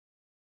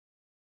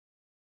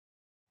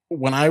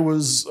when I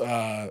was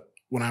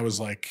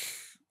like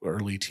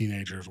early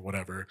teenagers or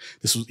whatever,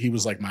 he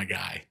was like my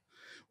guy.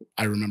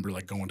 I remember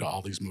like going to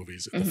all these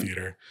movies at the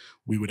theater.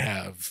 We would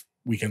have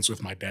weekends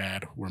with my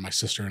dad where my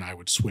sister and I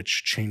would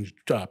change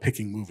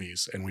picking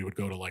movies, and we would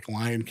go to like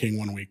Lion King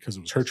one week because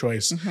it was her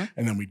choice,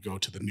 and then we'd go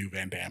to the new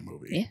Van Damme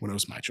movie when it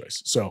was my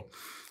choice. So,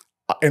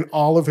 and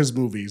all of his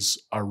movies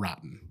are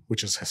rotten,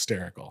 which is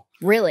hysterical.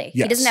 Really?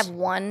 Yes. He doesn't have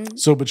one?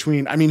 So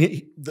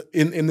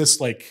in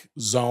this like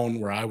zone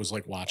where I was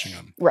like watching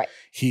him, right?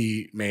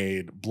 He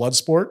made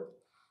Bloodsport.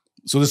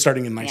 So this is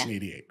starting in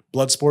 1988.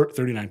 Bloodsport,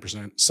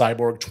 39%.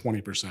 Cyborg,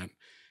 20%.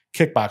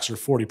 Kickboxer,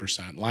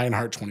 40%.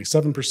 Lionheart,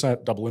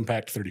 27%. Double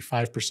Impact,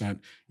 35%.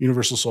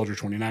 Universal Soldier,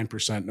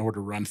 29%. Nowhere to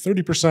Run,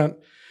 30%.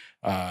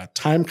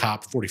 Time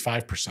Cop,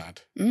 45%,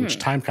 which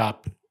Time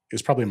Cop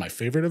is probably my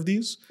favorite of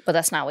these. But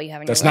that's not what you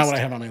have on your list. That's not what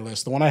I have on my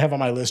list. The one I have on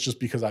my list,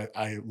 just because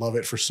I love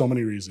it for so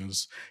many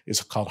reasons,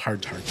 is called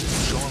Hard Target.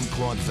 Jean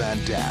Claude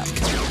Van Damme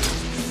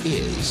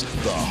is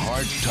the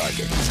Hard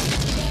Target.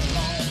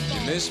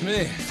 Miss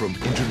me? From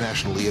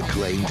internationally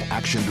acclaimed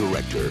action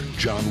director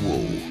John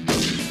Woo.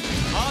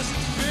 How's it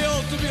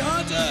feel to be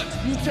hunted?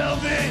 You tell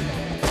me.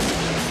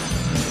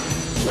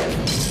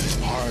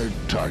 Hard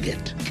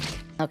Target.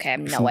 Okay, I have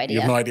no idea.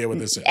 You have no idea what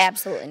this is.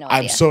 Absolutely no idea.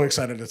 I'm so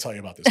excited to tell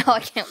you about this. Oh, I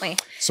can't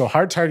wait. So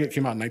Hard Target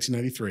came out in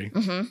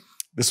 1993.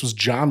 This was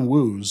John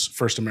Woo's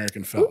first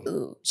American film.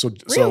 Ooh, so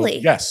really?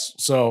 Yes.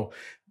 So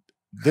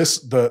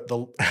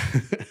the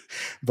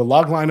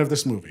log line of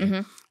this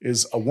movie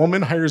is a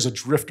woman hires a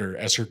drifter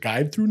as her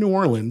guide through New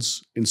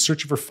Orleans in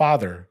search of her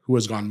father who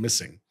has gone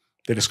missing.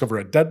 They discover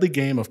a deadly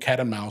game of cat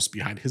and mouse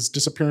behind his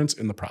disappearance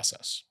in the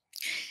process.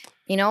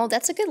 You know,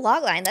 that's a good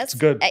log line. That's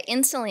good. I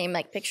instantly am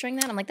like picturing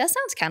that. I'm like, that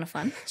sounds kind of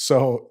fun.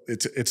 So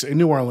it's in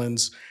New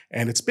Orleans,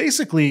 and it's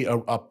basically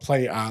a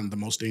play on The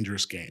Most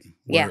Dangerous Game,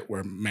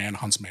 where man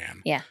hunts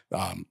man. Yeah.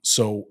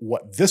 So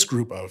what this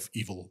group of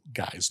evil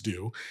guys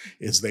do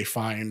is they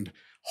find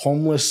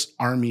homeless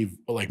army,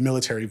 like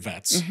military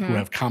vets who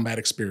have combat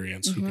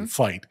experience, who can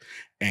fight,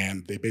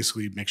 and they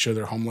basically make sure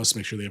they're homeless,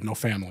 make sure they have no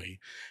family.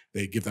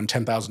 They give them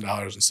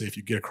 $10,000 and say, if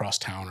you get across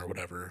town or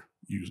whatever,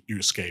 you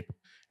escape.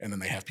 And then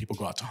they have people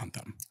go out to hunt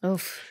them.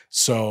 Oof.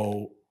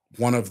 So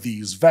one of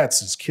these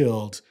vets is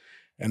killed,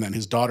 and then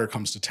his daughter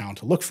comes to town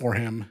to look for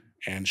him,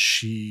 and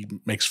she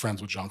makes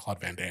friends with Jean Claude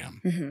Van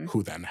Damme,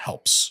 who then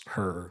helps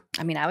her.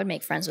 I mean, I would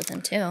make friends with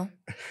him too.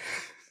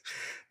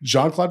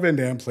 Jean Claude Van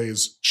Damme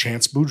plays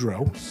Chance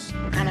Boudreaux.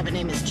 What kind of a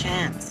name is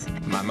Chance?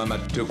 My mama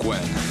took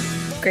when.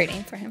 Great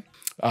name for him.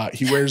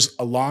 He wears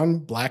a long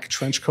black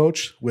trench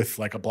coat with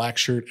like a black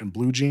shirt and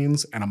blue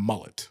jeans and a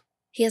mullet.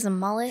 He has a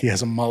mullet? He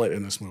has a mullet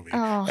in this movie.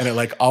 Oh. And it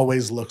like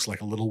always looks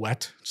like a little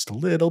wet, just a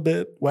little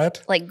bit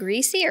wet. Like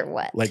greasy or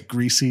wet? Like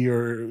greasy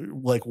or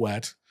like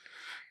wet.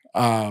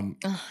 I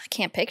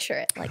can't picture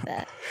it like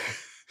that.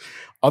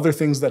 Other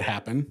things that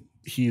happen,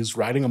 he's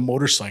riding a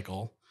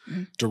motorcycle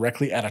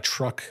directly at a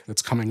truck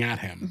that's coming at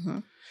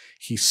him.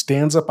 He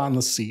stands up on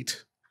the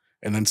seat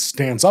and then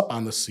stands up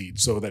on the seat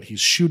so that he's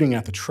shooting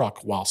at the truck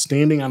while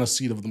standing on a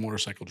seat of the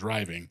motorcycle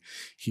driving.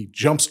 He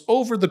jumps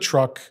over the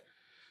truck,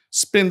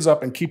 spins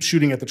up, and keeps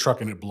shooting at the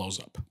truck, and it blows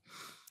up.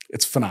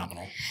 It's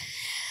phenomenal.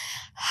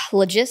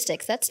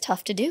 Logistics, that's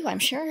tough to do, I'm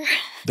sure.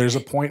 There's a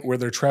point where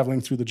they're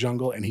traveling through the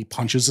jungle, and he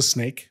punches a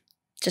snake.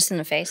 Just in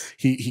the face?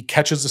 He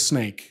catches a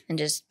snake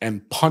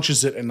and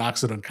punches it and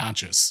knocks it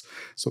unconscious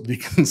so that he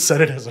can set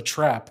it as a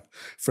trap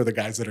for the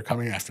guys that are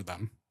coming after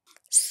them.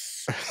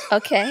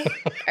 Okay.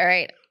 All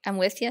right. I'm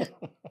with you,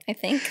 I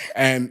think.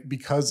 And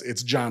because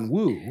it's John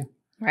Woo,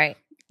 right?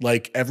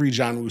 Like every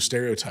John Woo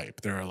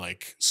stereotype, there are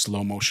like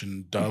slow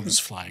motion doves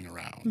flying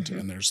around,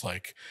 and there's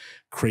like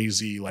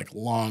crazy, like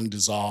long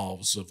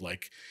dissolves of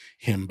like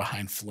him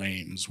behind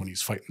flames when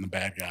he's fighting the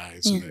bad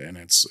guys, and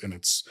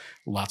it's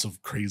lots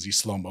of crazy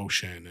slow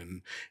motion,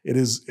 and it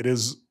is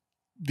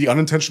the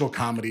unintentional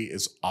comedy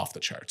is off the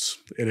charts.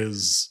 It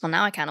is. Well,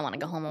 now I kind of want to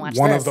go home and watch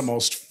one this. of the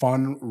most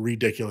fun,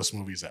 ridiculous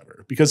movies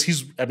ever, because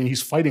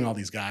he's fighting all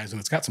these guys, and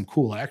it's got some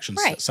cool action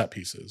set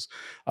pieces,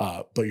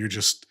 but you're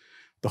just.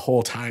 The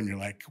whole time you're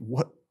like,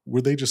 what were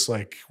they just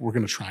like, we're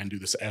going to try and do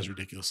this as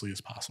ridiculously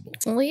as possible.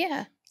 Well,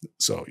 yeah.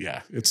 So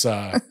yeah, it's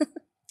a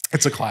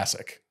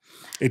classic.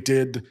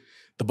 The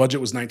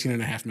budget was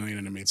 $19.5 million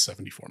and it made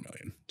 $74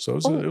 million. So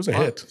it was a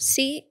hit.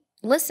 See,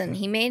 listen,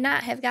 he may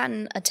not have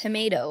gotten a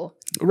tomato.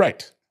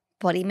 Right.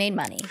 But he made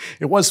money.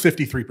 It was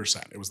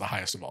 53%. It was the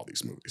highest of all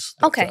these movies.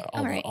 Okay.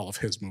 All of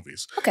his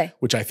movies. Okay.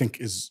 Which I think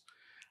is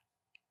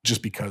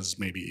just because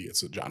maybe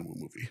it's a John Woo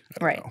movie. I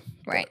don't know.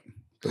 Right.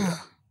 But yeah.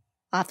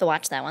 I'll have to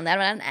watch that one. That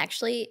one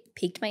actually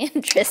piqued my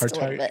interest a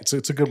little bit.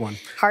 It's a good one.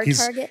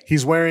 Target?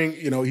 He's wearing,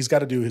 he's got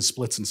to do his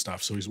splits and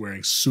stuff. So he's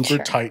wearing super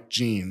tight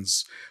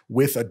jeans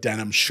with a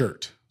denim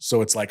shirt.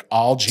 So it's like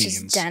all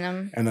jeans. Just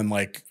denim. And then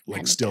like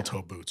steel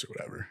toe boots or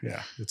whatever.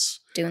 Yeah.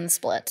 It's doing the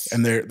splits.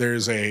 And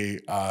there's a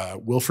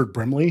Wilford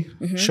Brimley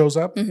shows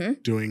up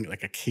doing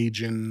like a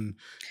Cajun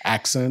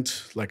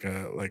accent, like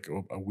a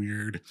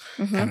weird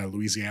kind of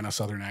Louisiana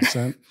Southern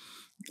accent.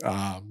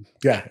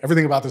 Yeah,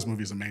 everything about this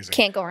movie is amazing.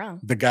 Can't go wrong.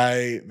 The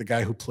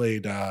guy who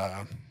played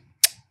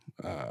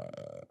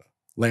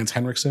Lance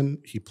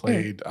Henriksen, he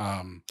played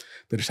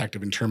the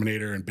detective in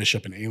Terminator and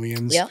Bishop in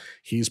Aliens. Yep.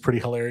 He's pretty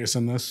hilarious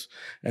in this.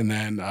 And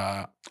then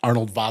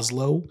Arnold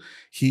Vosloo,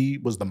 he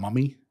was the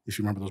Mummy, if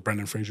you remember those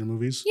Brendan Fraser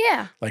movies.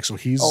 Yeah. Like, so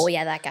he's... Oh,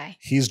 yeah, that guy.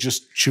 He's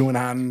just chewing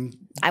on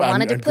I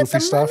wanted to put the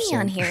stuff,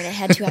 Mummy on here and it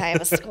had too high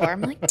of a score.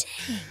 I'm like,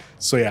 dang.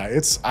 So yeah,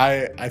 it's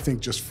I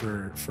think just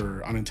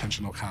for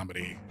unintentional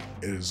comedy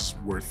is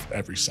worth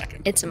every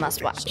second. It's a of the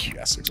must movie. watch. So,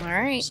 yes, exactly.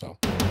 All right. So